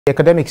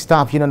Academic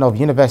Staff Union of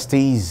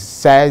Universities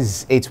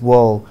says it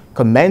will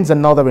commence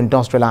another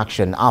industrial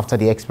action after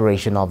the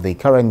expiration of the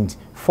current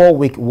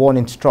 4-week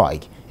warning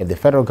strike if the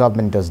federal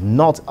government does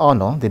not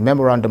honor the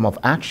memorandum of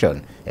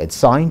action it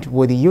signed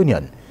with the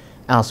union.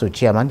 ASUU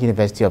Chairman,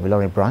 University of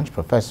Ilorin Branch,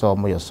 Professor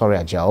Moyosori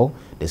Ajao,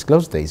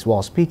 disclosed this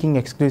while speaking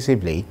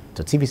exclusively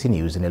to TVC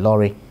News in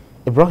Ilorin.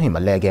 Ibrahim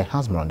Alege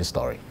has more on the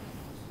story.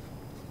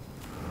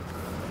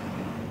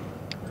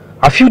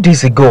 A few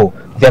days ago,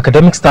 the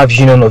Academic Staff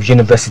Union of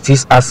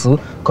Universities, ASUU,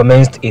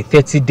 commenced a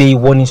 30-day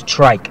warning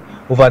strike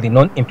over the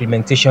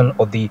non-implementation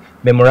of the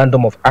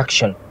Memorandum of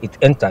Action it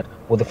entered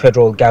with the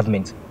federal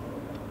government.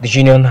 The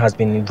union has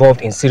been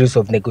involved in a series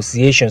of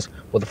negotiations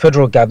with the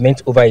federal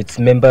government over its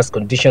members'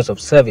 conditions of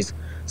service,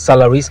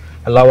 salaries,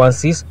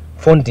 allowances,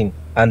 funding,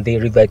 and the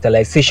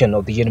revitalization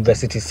of the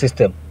university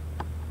system.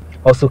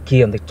 Also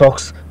key on the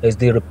talks is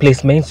the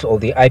replacement of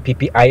the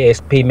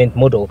IPPIS payment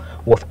model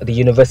with the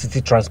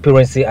University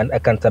Transparency and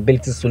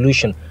Accountability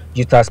Solution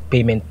UTAS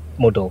payment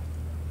model.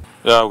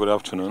 Yeah, good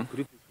afternoon.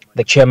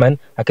 The chairman,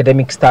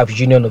 Academic Staff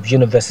Union of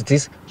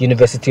Universities,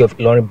 University of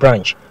Ilorin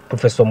Branch,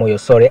 Professor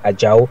Moyosori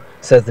Ajao,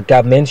 says the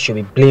government should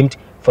be blamed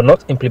for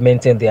not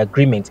implementing the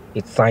agreement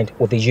it signed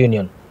with the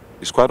union.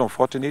 It's quite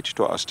unfortunate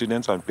to our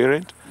students and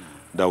parents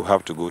that we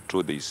have to go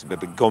through this, but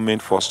the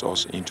government forced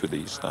us into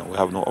this and we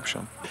have no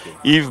option.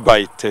 If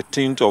by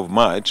 13th of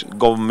March,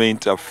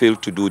 government have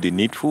failed to do the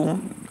needful,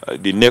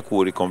 the NEC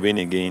will reconvene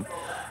again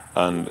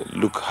and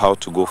look how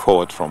to go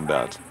forward from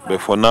that.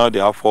 But for now, they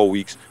have 4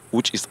 weeks,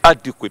 which is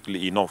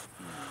adequately enough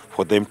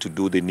for them to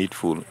do the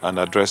needful and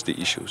address the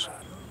issues.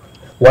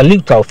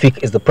 Waliu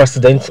Taufik is the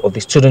president of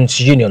the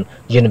Students' Union,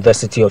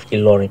 University of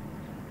Ilorin.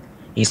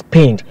 He is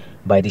pained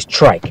by the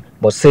strike,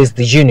 but says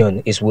the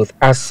union is with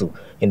ASUU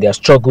in their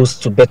struggles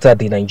to better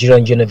the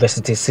Nigerian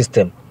university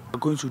system. We're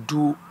going to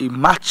do a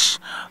march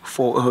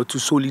to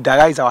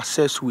solidarize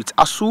ourselves with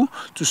ASUU,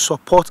 to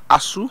support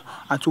ASUU,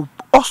 and to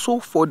also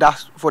for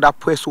that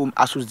press home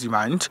ASUU's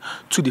demand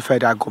to the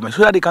federal government,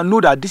 so that they can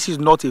know that this is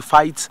not a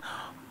fight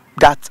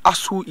that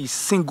ASUU is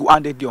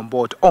single-handedly on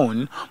board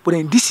on, but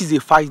then this is a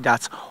fight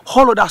that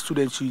all other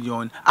students'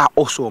 unions are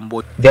also on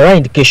board. There are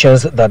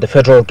indications that the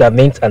federal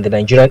government and the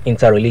Nigerian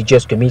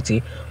Interreligious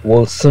Committee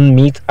will soon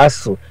meet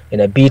ASUU in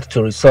a bid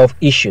to resolve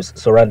issues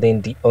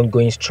surrounding the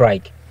ongoing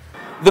strike.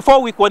 The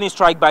 4-week warning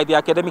strike by the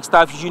Academic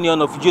Staff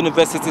Union of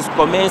Universities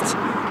commenced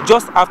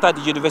just after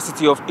the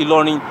University of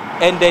Ilorin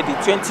ended the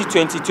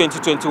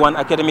 2020-2021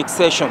 academic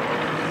session.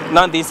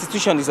 Now the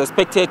institution is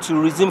expected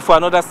to resume for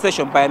another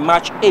session by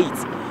March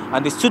 8th.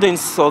 And the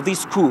students of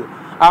this school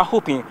are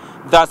hoping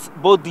that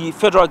both the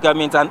federal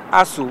government and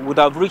ASUU would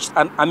have reached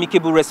an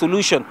amicable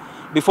resolution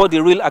before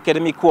the real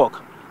academic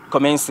work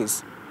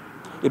commences.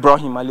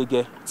 Ibrahim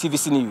Alege,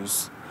 TVC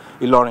News,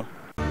 Ilorin.